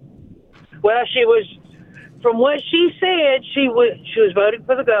 Well, from what she said, she was voting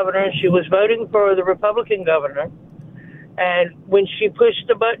for the governor, and she was voting for the Republican governor. And when she pushed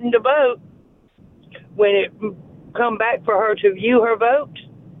the button to vote, when it come back for her to view her vote,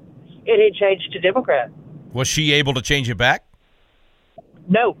 it had changed to Democrat. Was she able to change it back?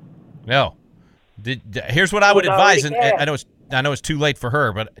 No. Here's what I would advise, and I know it's too late for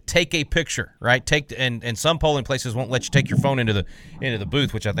her, but take a picture, right? And some polling places won't let you take your phone into the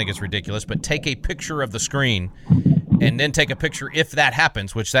booth, which I think is ridiculous. But take a picture of the screen, and then take a picture if that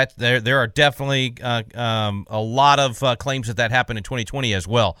happens. Which there are definitely a lot of claims that happened in 2020 as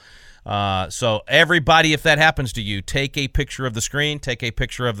well. So everybody, if that happens to you, take a picture of the screen. Take a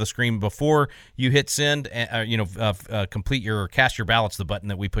picture of the screen before you hit send. Complete your cast your ballots, the button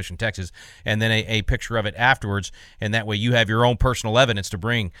that we push in Texas, and then a picture of it afterwards. And that way, you have your own personal evidence to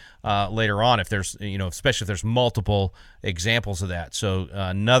bring later on. If there's especially if there's multiple examples of that. So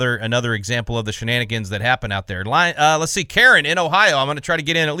another example of the shenanigans that happen out there. Let's see, Karen in Ohio. I'm going to try to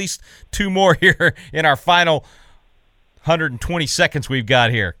get in at least 2 more here in our final 120 seconds we've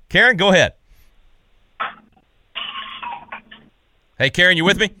got here. Karen, go ahead. Hey, Karen, you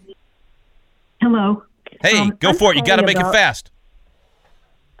with me? Hello. Hey, go for it. You got to make it fast.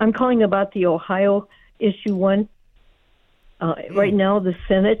 I'm calling about the Ohio issue 1. Right now, the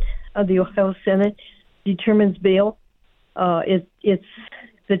Ohio Senate determines bail. It's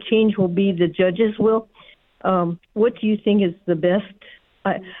the change will be the judges will. What do you think is the best?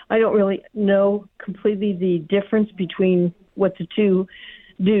 I don't really know completely the difference between what the 2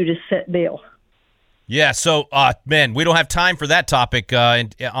 do to set bail. Yeah, so, man, we don't have time for that topic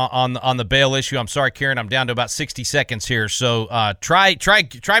on the bail issue. I'm sorry, Karen, I'm down to about 60 seconds here. So try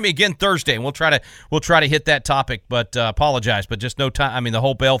me again Thursday, and we'll try to hit that topic. But apologize, but just no time. I mean, the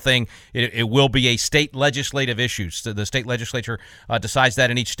whole bail thing, it will be a state legislative issue. So the state legislature decides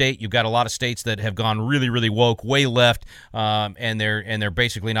that in each state. You've got a lot of states that have gone really, really woke, way left, and they're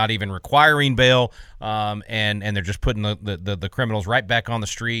basically not even requiring bail, and they're just putting the criminals right back on the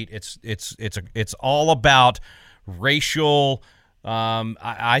street. It's all about racial,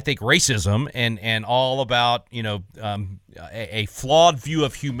 I think racism, and all about a flawed view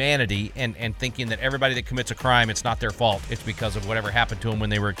of humanity, and thinking that everybody that commits a crime, it's not their fault. It's because of whatever happened to them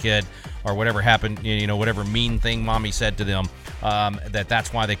when they were a kid, or whatever happened, whatever mean thing mommy said to them,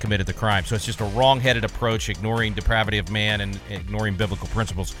 that's why they committed the crime. So it's just a wrong-headed approach, ignoring depravity of man and ignoring biblical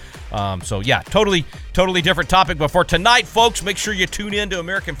principles. So yeah, totally different topic. But for tonight, folks, make sure you tune in to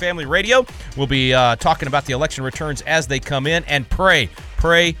American Family Radio. We'll be talking about the election returns as they come in, and pray.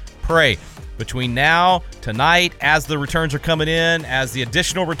 Between now, tonight, as the returns are coming in, as the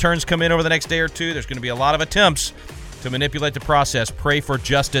additional returns come in over the next day or 2, there's going to be a lot of attempts to manipulate the process. Pray for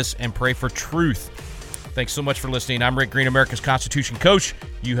justice and pray for truth. Thanks so much for listening. I'm Rick Green, America's Constitution Coach.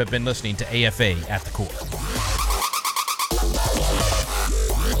 You have been listening to AFA at the Core.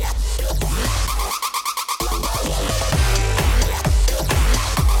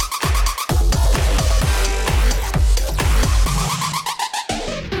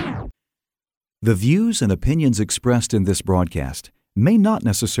 The views and opinions expressed in this broadcast may not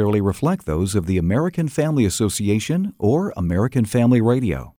necessarily reflect those of the American Family Association or American Family Radio.